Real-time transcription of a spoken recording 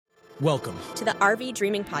Welcome to the RV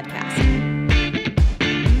Dreaming Podcast.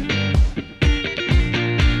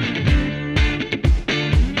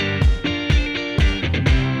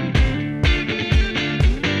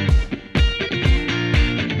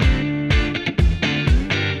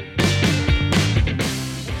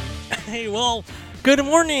 Hey, well, good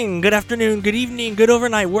morning, good afternoon, good evening, good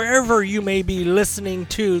overnight, wherever you may be listening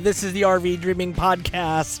to. This is the RV Dreaming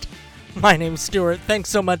Podcast. My name's Stuart. Thanks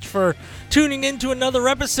so much for tuning in to another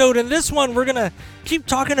episode. In this one, we're going to keep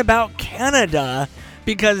talking about Canada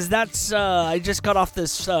because that's, I just got off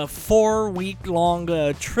this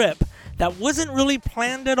 4-week-long trip that wasn't really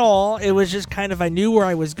planned at all. It was just kind of, I knew where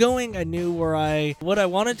I was going. I knew what I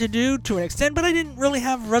wanted to do to an extent, but I didn't really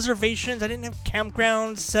have reservations. I didn't have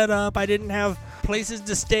campgrounds set up. I didn't have places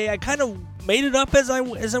to stay. I kind of made it up as I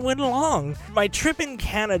went along. My trip in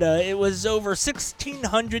Canada, it was over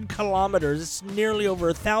 1,600 kilometers. It's nearly over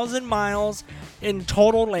 1,000 miles in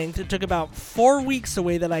total length. It took about 4 weeks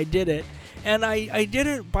away that I did it. And I did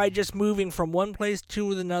it by just moving from one place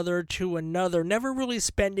to another, never really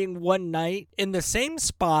spending one night in the same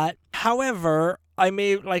spot. However,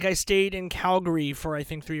 I stayed in Calgary for I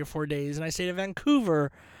think 3 or 4 days, and I stayed in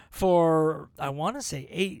Vancouver for, I want to say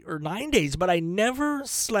 8 or 9 days, but I never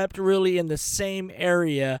slept really in the same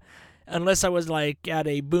area unless I was like at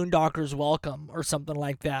a boondocker's welcome or something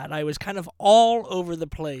like that. I was kind of all over the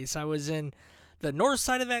place. I was in the north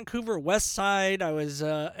side of Vancouver, west side. I was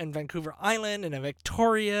in Vancouver Island and in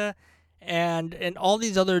Victoria and all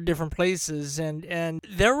these other different places. And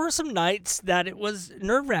there were some nights that it was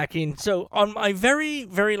nerve-wracking. So on my very,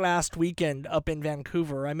 very last weekend up in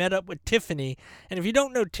Vancouver, I met up with Tiffany. And if you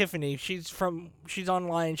don't know Tiffany, she's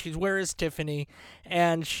online. She's Where Is Tiffany?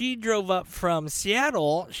 And she drove up from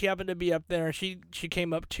Seattle. She happened to be up there. She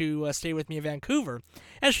came up to stay with me in Vancouver.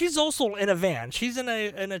 And she's also in a van. She's in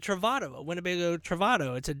a Travato, a Winnebago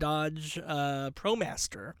Travato. It's a Dodge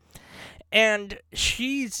ProMaster. And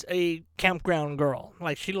she's a campground girl.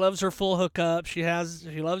 Like, she loves her full hookup. She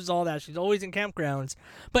loves all that. She's always in campgrounds.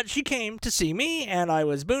 But she came to see me, and I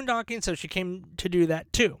was boondocking, so she came to do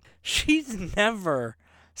that too. She's never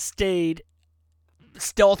stayed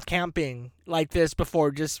stealth camping like this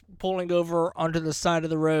before, just pulling over onto the side of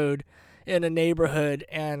the road in a neighborhood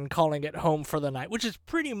and calling it home for the night, which is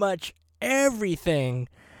pretty much everything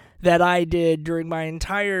that I did during my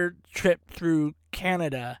entire trip through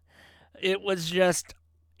Canada. It was just,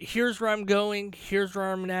 here's where I'm going, here's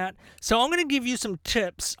where I'm at. So I'm going to give you some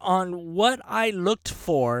tips on what I looked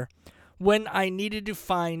for when I needed to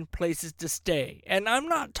find places to stay. And I'm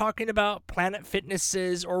not talking about Planet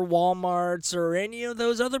Fitnesses or Walmarts or any of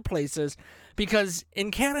those other places, because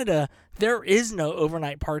in Canada, there is no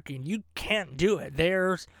overnight parking. You can't do it.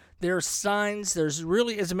 There's signs. There's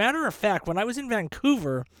really, as a matter of fact, when I was in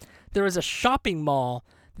Vancouver, there was a shopping mall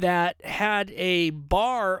that had a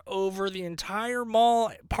bar over the entire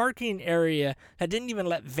mall parking area that didn't even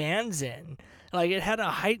let vans in. Like, it had a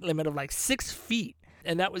height limit of like 6 feet.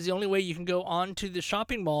 And that was the only way you can go onto the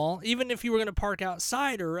shopping mall, even if you were going to park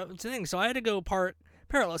outside or things. So I had to go park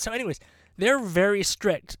parallel. So anyways, they're very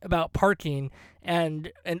strict about parking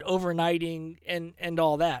and overnighting and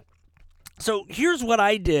all that. So here's what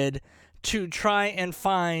I did to try and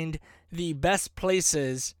find the best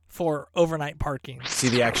places for overnight parking. See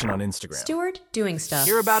the action on Instagram. Stuart doing stuff.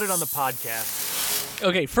 Hear about it on the podcast.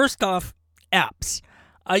 Okay, first off, apps.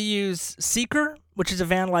 I use Seeker, which is a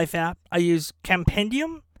van life app. I use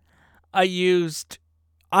Campendium. I used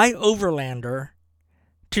iOverlander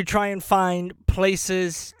to try and find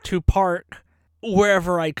places to park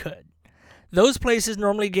wherever I could. Those places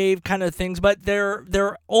normally gave kind of things, but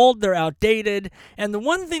they're old, they're outdated. And the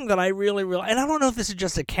one thing that I really, and I don't know if this is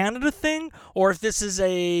just a Canada thing or if this is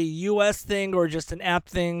a US thing or just an app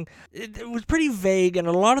thing, it was pretty vague. And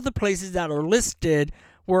a lot of the places that are listed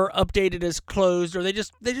were updated as closed, or they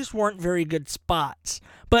just weren't very good spots.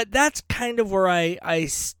 But that's kind of where I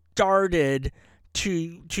started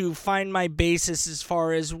to find my basis as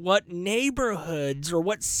far as what neighborhoods or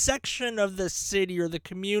what section of the city or the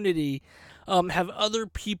community have other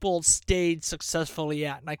people stayed successfully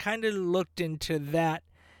at. And I kind of looked into that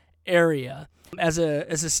area as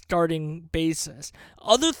a starting basis.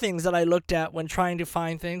 Other things that I looked at when trying to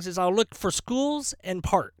find things is I'll look for schools and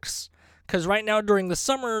parks. Because right now during the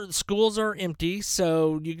summer, schools are empty,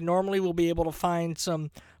 so you normally will be able to find some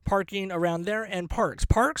parking around there, and parks.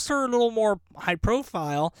 Parks are a little more high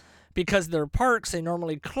profile because they're parks. They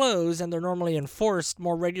normally close, and they're normally enforced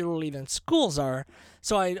more regularly than schools are.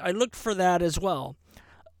 So I looked for that as well.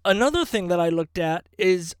 Another thing that I looked at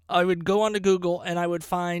is I would go onto Google and I would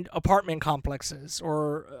find apartment complexes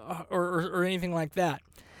or anything like that.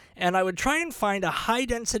 And I would try and find a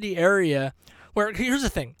high-density area where, here's the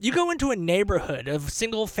thing, you go into a neighborhood of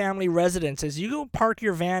single-family residences, you go park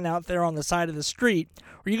your van out there on the side of the street,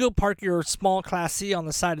 or you go park your small Class C on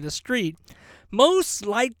the side of the street, most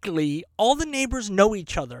likely all the neighbors know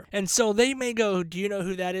each other. And so they may go, do you know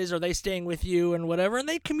who that is? Are they staying with you? And whatever. And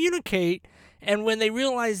they communicate. And when they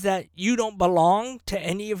realize that you don't belong to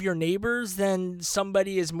any of your neighbors, then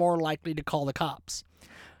somebody is more likely to call the cops.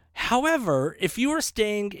 However, if you are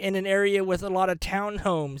staying in an area with a lot of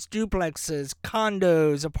townhomes, duplexes,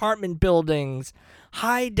 condos, apartment buildings,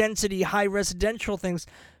 high density, high residential things,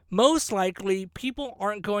 most likely people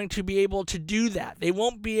aren't going to be able to do that. They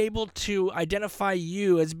won't be able to identify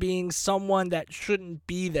you as being someone that shouldn't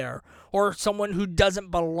be there or someone who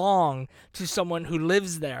doesn't belong to someone who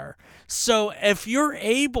lives there. So if you're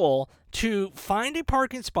able to find a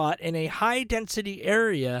parking spot in a high density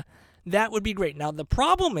area, that would be great. Now, the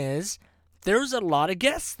problem is there's a lot of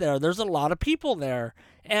guests there. There's a lot of people there,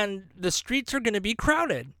 and the streets are going to be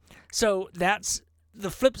crowded. So that's the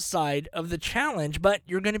flip side of the challenge, but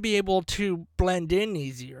you're going to be able to blend in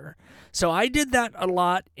easier. So I did that a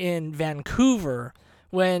lot in Vancouver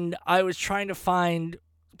when I was trying to find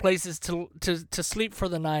places to sleep for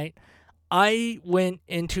the night. I went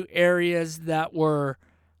into areas that were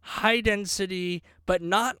high density, but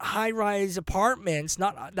not high-rise apartments,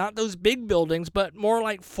 not those big buildings, but more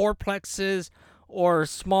like fourplexes or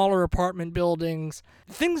smaller apartment buildings,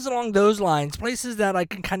 things along those lines, places that I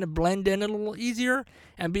can kind of blend in a little easier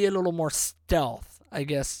and be a little more stealth, I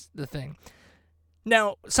guess, the thing.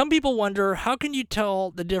 Now, some people wonder, how can you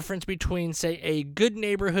tell the difference between, say, a good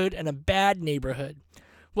neighborhood and a bad neighborhood?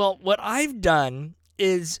 Well, what I've done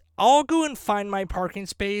is I'll go and find my parking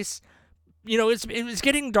space. You know, it was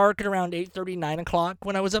getting dark at around 8:30, 9 o'clock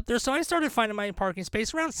when I was up there, so I started finding my parking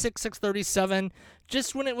space around 6:37,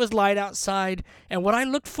 just when it was light outside. And what I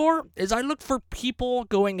looked for is I looked for people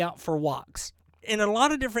going out for walks. In a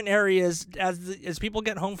lot of different areas, as people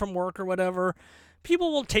get home from work or whatever,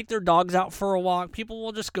 people will take their dogs out for a walk. People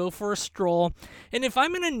will just go for a stroll. And if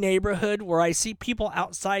I'm in a neighborhood where I see people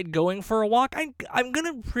outside going for a walk, I'm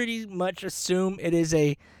going to pretty much assume it is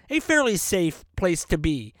a fairly safe place to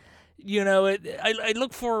be. You know, I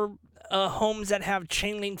look for homes that have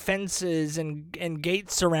chain link fences and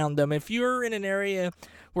gates around them. If you're in an area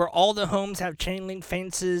where all the homes have chain link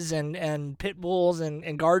fences and pit bulls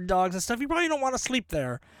and guard dogs and stuff, you probably don't want to sleep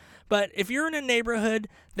there. But if you're in a neighborhood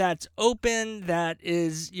that's open, that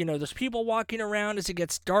is, you know, there's people walking around as it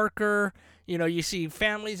gets darker, you know, you see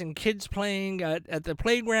families and kids playing at the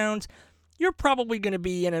playgrounds, you're probably going to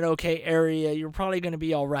be in an okay area. You're probably going to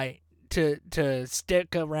be all right to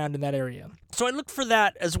stick around in that area. So I looked for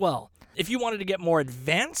that as well. If you wanted to get more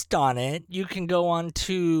advanced on it, you can go on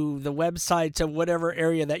to the websites of whatever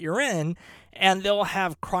area that you're in, and they'll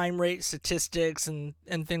have crime rate statistics and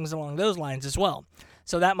things along those lines as well.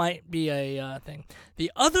 So that might be a thing.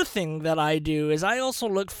 The other thing that I do is I also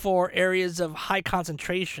look for areas of high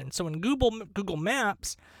concentration. So in Google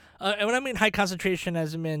Maps, and when I mean high concentration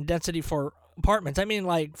as in density for apartments, I mean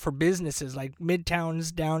like for businesses, like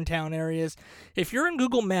midtowns, downtown areas. If you're in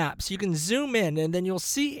Google Maps, you can zoom in and then you'll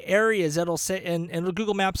see areas that'll say, in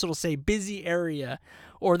Google Maps it'll say busy area,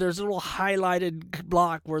 or there's a little highlighted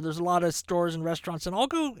block where there's a lot of stores and restaurants, and I'll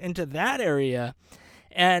go into that area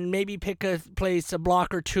and maybe pick a place a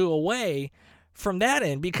block or two away from that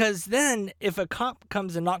end, because then if a cop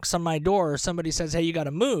comes and knocks on my door or somebody says, hey, you got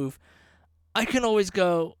to move, I can always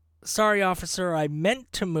go, sorry, officer, I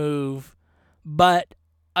meant to move, but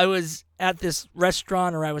I was at this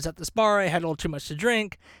restaurant or I was at this bar, I had a little too much to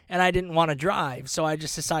drink, and I didn't want to drive, so I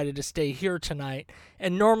just decided to stay here tonight.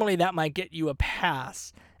 And normally that might get you a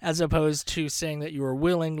pass, as opposed to saying that you were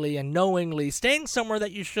willingly and knowingly staying somewhere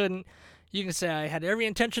that you shouldn't. You can say, I had every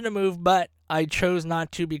intention to move, but I chose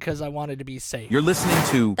not to because I wanted to be safe. You're listening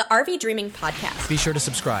to The RV Dreaming Podcast. Be sure to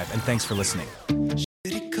subscribe, and thanks for listening.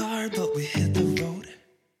 Shitty car, but we hit the road.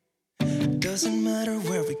 Doesn't matter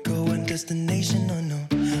where we go and destination unknown.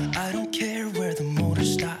 I don't care where the motor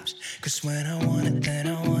stops, 'cause when I want it, then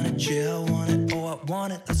I want it. Yeah, I want it, oh, I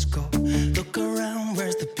want it, let's go. Look around,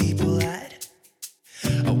 where's the people at?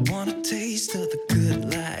 I want a taste of the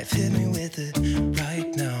good life. Hit me with it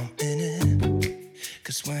right now, I'm in it.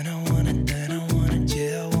 'Cause when I want it, then I want it.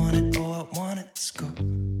 Yeah, I want it, oh, I want it, let's go.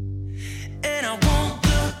 And I won't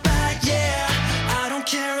look back, yeah. I don't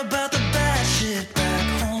care about the bad shit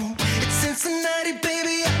back home. It's Cincinnati,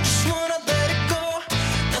 baby, I just wanna let it go.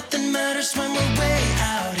 Nothing matters when we're way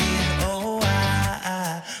out here.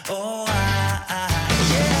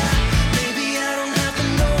 Yeah. Baby, I don't have to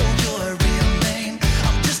know your real name.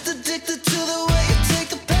 I'm just addicted to the way you take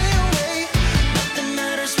the pain away. Nothing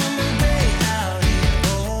matters when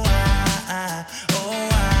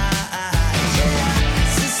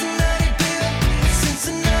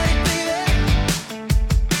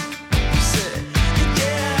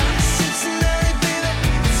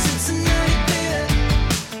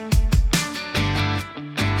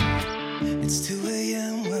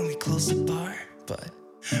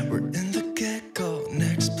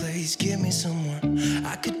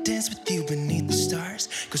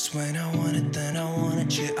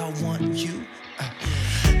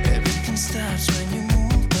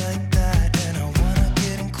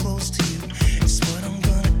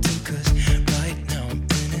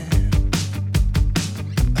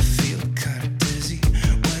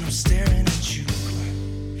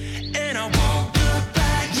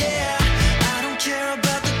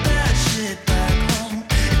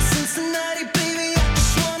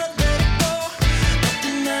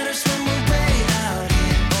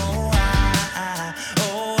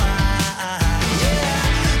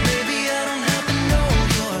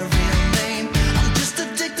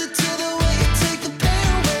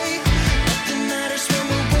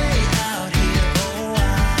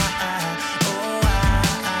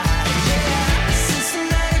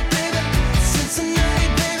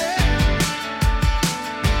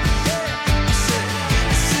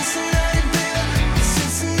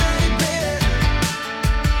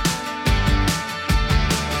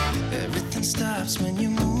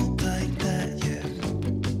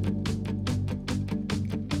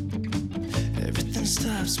Everything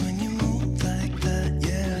stops when you move like that,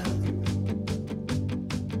 yeah.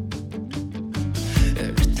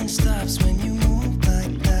 Everything stops when you move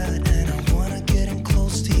like that. And I wanna get in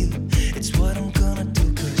close to you. It's what I'm gonna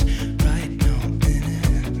do, 'cause right now I'm in it.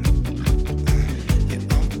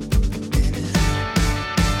 Yeah, I'm in it.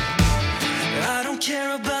 I don't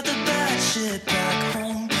care about the bad shit back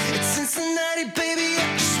home. It's Cincinnati, baby,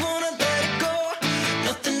 I just wanna let it go.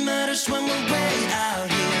 Nothing matters when we're way out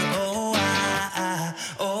here.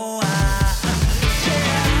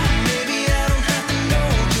 Yeah. Maybe I don't have to know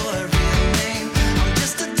your real name. I'm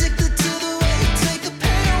just addicted to the way you take the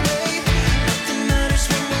pain away. Nothing matters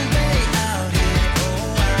when we're way out here.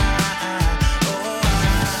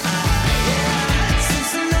 Yeah. It's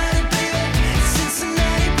Cincinnati, baby. It's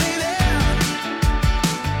Cincinnati, baby.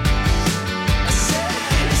 I said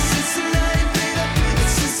it's Cincinnati, baby.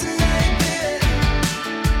 It's Cincinnati, baby.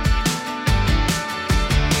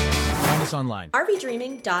 Find us online.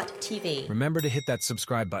 RVDreaming.tv. Remember to hit that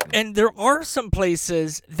subscribe button. And there are some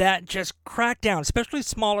places that just crack down, especially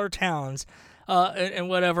smaller towns and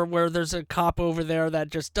whatever, where there's a cop over there that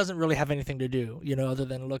just doesn't really have anything to do, other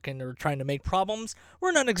than looking or trying to make problems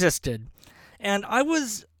where none existed. And I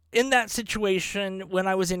was in that situation when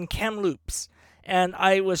I was in Kamloops, and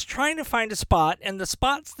I was trying to find a spot, and the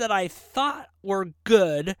spots that I thought were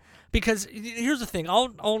good, because here's the thing,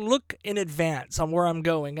 I'll look in advance on where I'm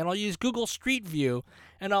going, and I'll use Google Street View,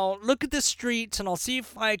 and I'll look at the streets, and I'll see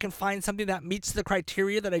if I can find something that meets the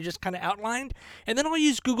criteria that I just kind of outlined, and then I'll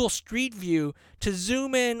use Google Street View to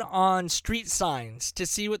zoom in on street signs to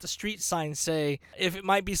see what the street signs say, if it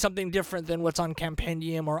might be something different than what's on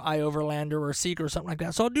Campendium or iOverlander or Seek or something like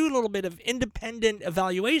that. So I'll do a little bit of independent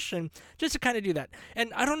evaluation just to kind of do that.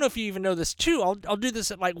 And I don't know if you even know this too. I'll do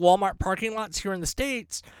this at like Walmart parking lots here in the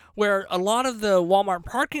States, where a lot of the Walmart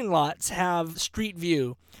parking lots have Street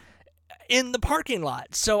View in the parking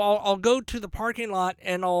lot. So I'll go to the parking lot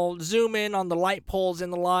and I'll zoom in on the light poles in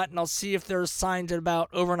the lot, and I'll see if there's signs about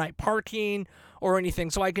overnight parking or anything.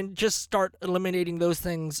 So I can just start eliminating those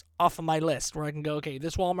things off of my list, where I can go, okay,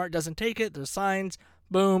 this Walmart doesn't take it, there's signs,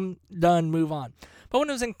 boom, done, move on. But when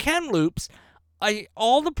I was in Kamloops,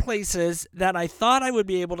 all the places that I thought I would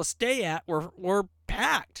be able to stay at were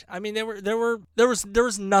packed. I mean, there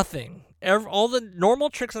was nothing. All the normal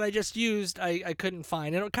tricks that I just used, I couldn't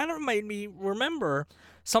find. And it kind of made me remember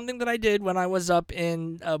something that I did when I was up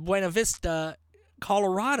in Buena Vista,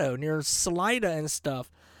 Colorado, near Salida and stuff.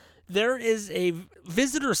 There is a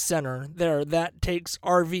visitor center there that takes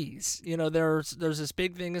RVs. There's this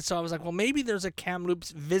big thing. And so I was like, well, maybe there's a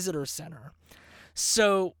Kamloops visitor center.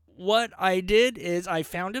 So what I did is I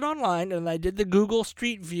found it online, and I did the Google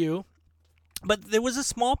Street View. But there was a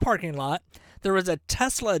small parking lot. There was a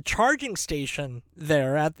Tesla charging station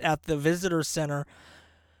there at the visitor center.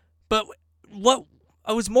 But what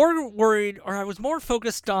I was more worried, or I was more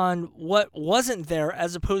focused on what wasn't there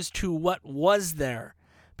as opposed to what was there.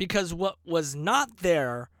 Because what was not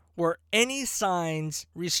there were any signs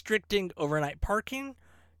restricting overnight parking.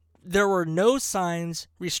 There were no signs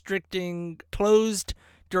restricting closed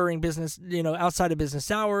during business, outside of business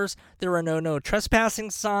hours. There were no trespassing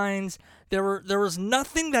signs. There was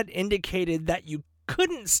nothing that indicated that you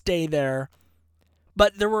couldn't stay there,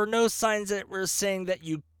 but there were no signs that were saying that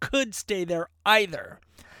you could stay there either.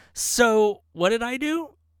 So what did I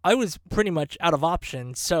do? I was pretty much out of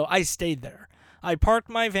options, so I stayed there. I parked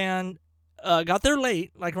my van, got there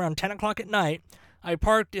late, like around 10 o'clock at night. I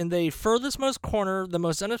parked in the furthest most corner, the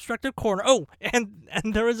most unobstructed corner. Oh, and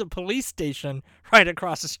there is a police station right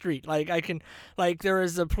across the street. There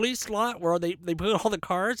is a police lot where they put all the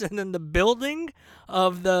cars, and then the building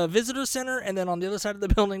of the visitor center, and then on the other side of the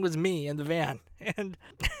building was me in the van. And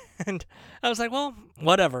I was like, well,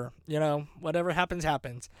 whatever, whatever happens,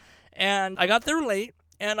 happens. And I got there late.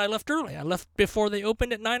 And I left early. I left before they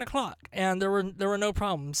opened at 9 o'clock, and there were no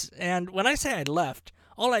problems. And when I say I left,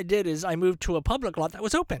 all I did is I moved to a public lot that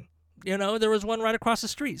was open. There was one right across the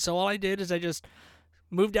street. So all I did is I just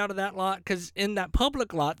moved out of that lot, because in that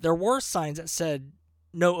public lot, there were signs that said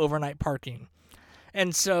no overnight parking.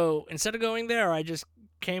 And so instead of going there, I just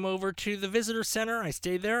came over to the visitor center. I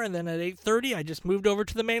stayed there, and then at 8:30, I just moved over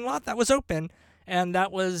to the main lot that was open. And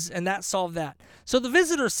that solved that. So the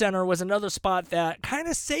visitor center was another spot that kind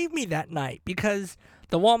of saved me that night, because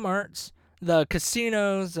the Walmarts, the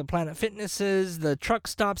casinos, the Planet Fitnesses, the truck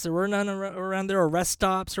stops, there were none around there, or rest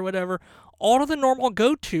stops or whatever. All of the normal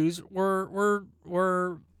go-tos were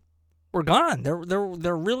gone.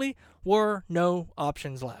 There really were no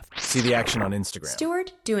options left. See the action on Instagram.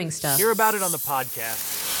 Stuart doing stuff. Hear about it on the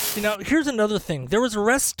podcast. Here's another thing. There was a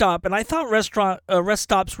rest stop, and I thought rest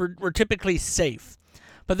stops were typically safe.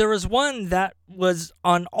 But there was one that was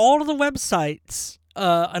on all of the websites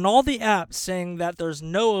and all the apps saying that there's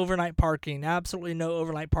no overnight parking, absolutely no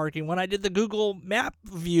overnight parking. When I did the Google Map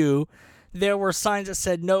view, there were signs that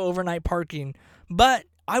said no overnight parking. But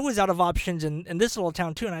I was out of options in this little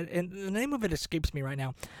town too, and the name of it escapes me right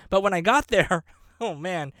now. But when I got there, oh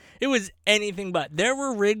man, it was anything but. There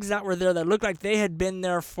were rigs that were there that looked like they had been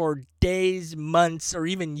there for days, months, or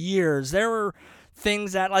even years. There were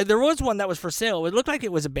things that, like, there was one that was for sale. It looked like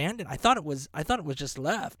it was abandoned. I thought it was just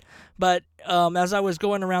left. But as I was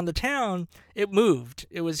going around the town, it moved.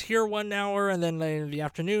 It was here 1 hour, and then in the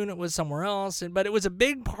afternoon it was somewhere else. But it was a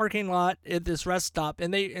big parking lot at this rest stop,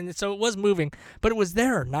 and so it was moving. But it was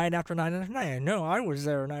there night after night after night. I know I was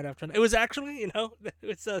there night after night. It was actually,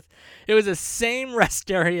 it was the same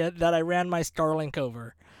rest area that I ran my Starlink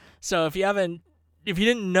over. So if you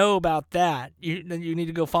didn't know about that, then you need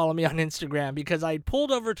to go follow me on Instagram, because I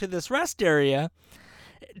pulled over to this rest area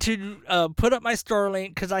to put up my Starlink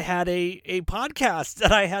because I had a podcast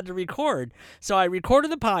that I had to record. So I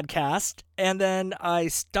recorded the podcast, and then I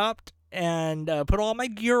stopped and put all my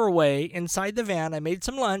gear away inside the van. I made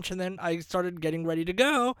some lunch, and then I started getting ready to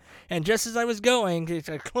go. And just as I was going, it's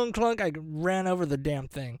a clunk, clunk, I ran over the damn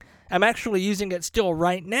thing. I'm actually using it still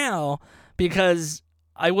right now because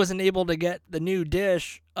I wasn't able to get the new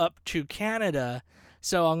dish up to Canada,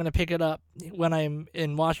 so I'm going to pick it up when I'm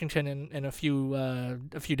in Washington in a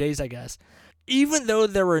few days, I guess. Even though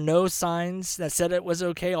there were no signs that said it was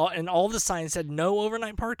okay, and all the signs said no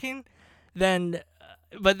overnight parking,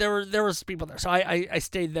 but there was people there, so I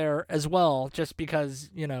stayed there as well, just because,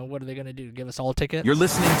 what are they going to do? Give us all a ticket? You're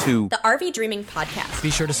listening to The RV Dreaming Podcast.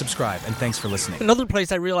 Be sure to subscribe, and thanks for listening. Another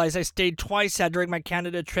place I realized I stayed twice at during my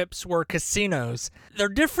Canada trips were casinos. They're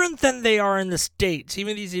different than they are in the States.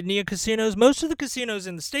 Even these Neo casinos, most of the casinos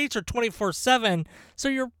in the States are 24/7, so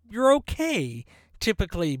you're okay,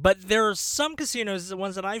 typically. But there are some casinos, the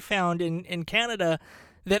ones that I found in Canada,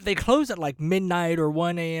 that they close at like midnight or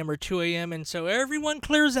 1 a.m. or 2 a.m. And so everyone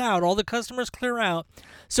clears out. All the customers clear out.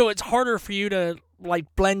 So it's harder for you to like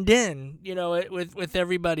blend in, with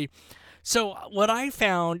everybody. So what I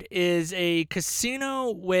found is a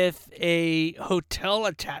casino with a hotel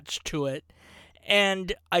attached to it.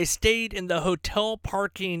 And I stayed in the hotel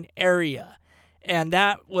parking area. And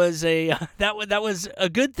that was that was a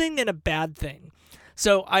good thing and a bad thing.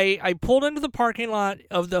 So I pulled into the parking lot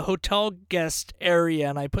of the hotel guest area,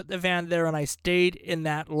 and I put the van there, and I stayed in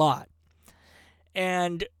that lot.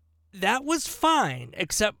 And that was fine,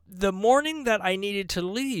 except the morning that I needed to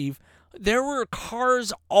leave, there were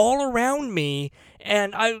cars all around me,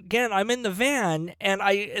 and I'm in the van,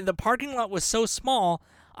 and the parking lot was so small,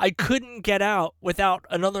 I couldn't get out without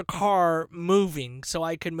another car moving so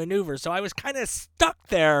I could maneuver. So I was kind of stuck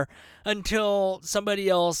there until somebody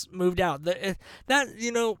else moved out.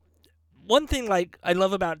 One thing like I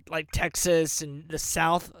love about like Texas and the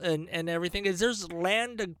South and everything is there's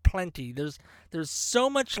land aplenty. There's so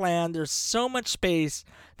much land, there's so much space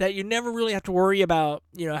that you never really have to worry about,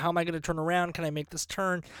 how am I going to turn around? Can I make this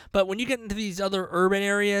turn? But when you get into these other urban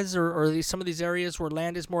areas or some of these areas where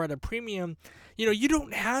land is more at a premium, you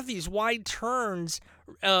don't have these wide turns,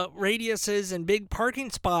 radiuses, and big parking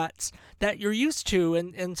spots that you're used to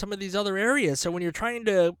in some of these other areas. So when you're trying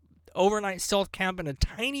to overnight stealth camp in a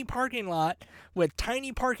tiny parking lot with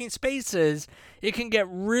tiny parking spaces, it can get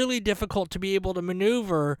really difficult to be able to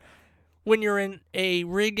maneuver when you're in a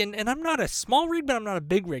rig. And I'm not a small rig, but I'm not a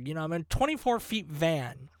big rig. I'm in a 24 feet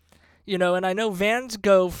van. And I know vans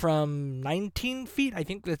go from 19 feet. I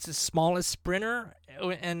think that's the smallest Sprinter.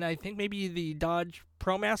 And I think maybe the Dodge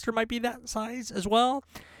ProMaster might be that size as well.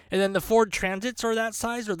 And then the Ford Transits are that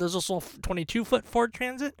size, or there's also a 22-foot Ford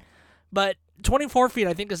Transit. But 24 feet,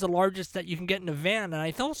 I think, is the largest that you can get in a van. And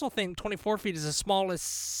I also think 24 feet is the smallest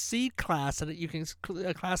C-Class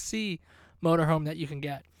Class C motorhome that you can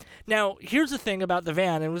get. Now, here's the thing about the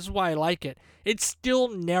van, and this is why I like it. It's still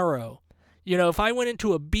narrow. If I went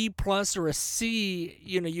into a B plus or a C,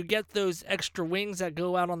 you get those extra wings that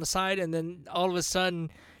go out on the side, and then all of a sudden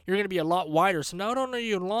you're going to be a lot wider. So not only are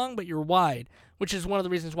you long, but you're wide, which is one of the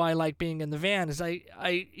reasons why I like being in the van. Is I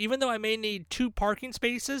even though I may need 2 parking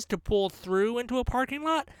spaces to pull through into a parking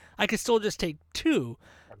lot, I could still just take 2.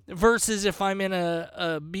 Versus if I'm in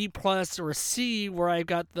a B plus or a C where I've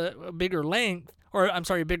got a bigger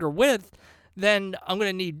bigger width, then I'm going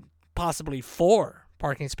to need possibly 4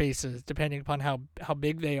 parking spaces, depending upon how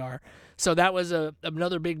big they are. So that was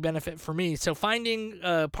another big benefit for me. So finding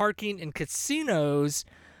parking in casinos,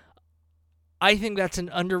 I think that's an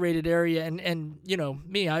underrated area. And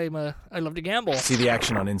me, I love to gamble. See the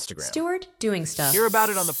action on Instagram. Stuart doing stuff. Hear about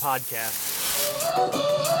it on the podcast.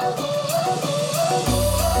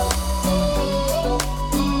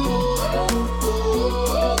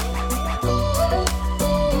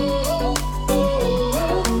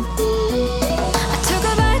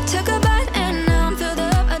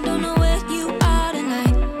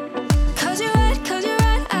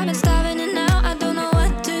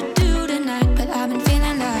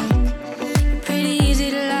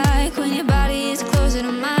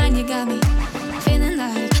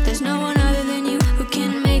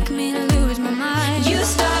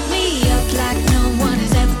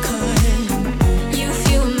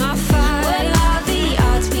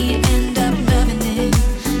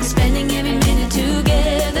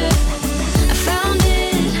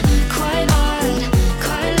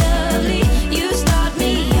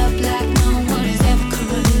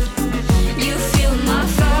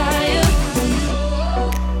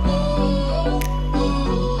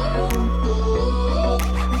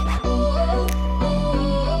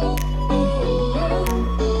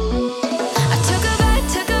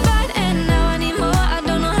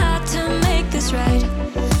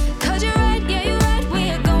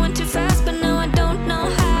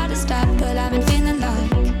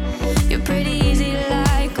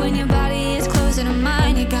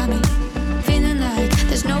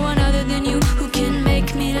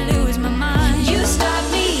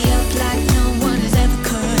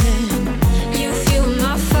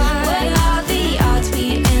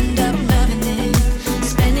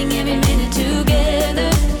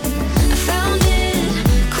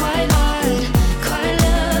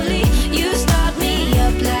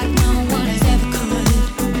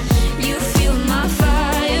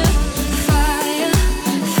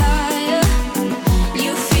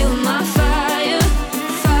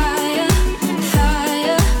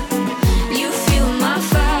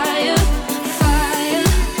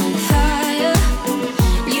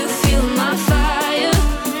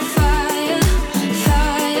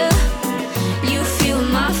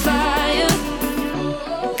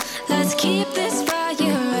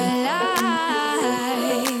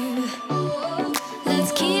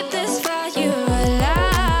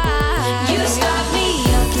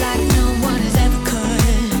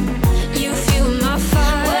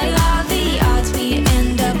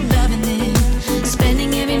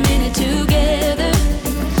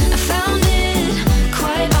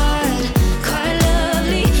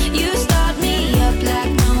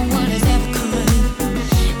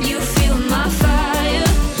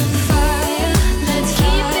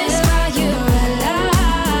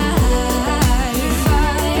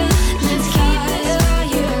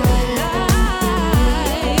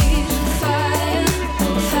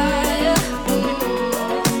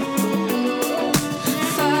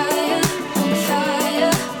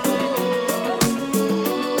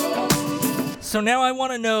 So now I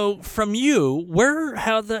want to know from you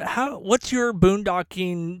what's your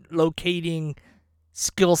boondocking locating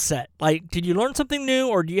skill set? Like, did you learn something new,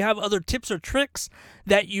 or do you have other tips or tricks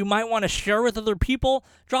that you might want to share with other people?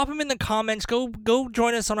 Drop them in the comments. Go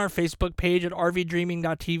join us on our Facebook page at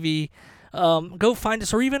rvdreaming.tv. Go find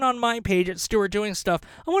us, or even on my page at Stuart Doing Stuff.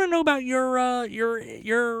 I want to know about your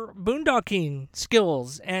boondocking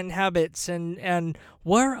skills and habits, and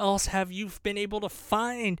where else have you been able to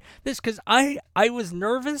find this? Because I was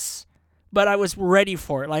nervous, but I was ready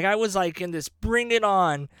for it. Like, I was like in this bring it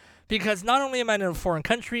on. Because not only am I in a foreign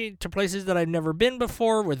country to places that I've never been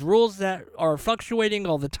before with rules that are fluctuating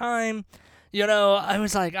all the time, I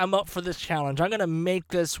was like, I'm up for this challenge. I'm going to make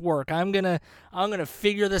this work. I'm going to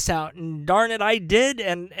figure this out. And darn it, I did,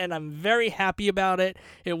 and I'm very happy about it.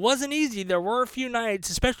 It wasn't easy. There were a few nights,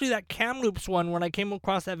 especially that Kamloops one when I came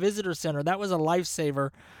across that visitor center. That was a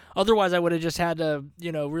lifesaver. Otherwise, I would have just had to,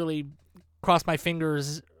 really cross my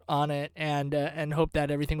fingers on it and hope that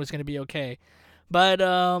everything was going to be okay. But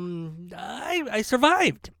I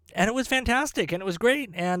survived, and it was fantastic, and it was great,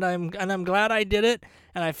 and I'm glad I did it,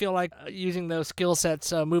 and I feel like using those skill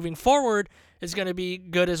sets moving forward is going to be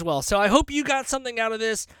good as well. So I hope you got something out of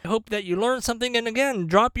this. I hope that you learned something, and again,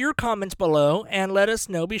 drop your comments below and let us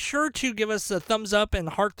know. Be sure to give us a thumbs up and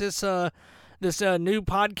heart this new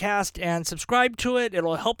podcast and subscribe to it.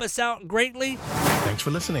 It'll help us out greatly. Thanks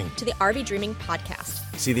for listening To the RV Dreaming Podcast.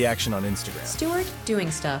 See the action on Instagram. Stuart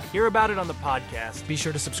Doing Stuff. Hear about it on the podcast. Be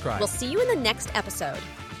sure to subscribe. We'll see you in the next episode.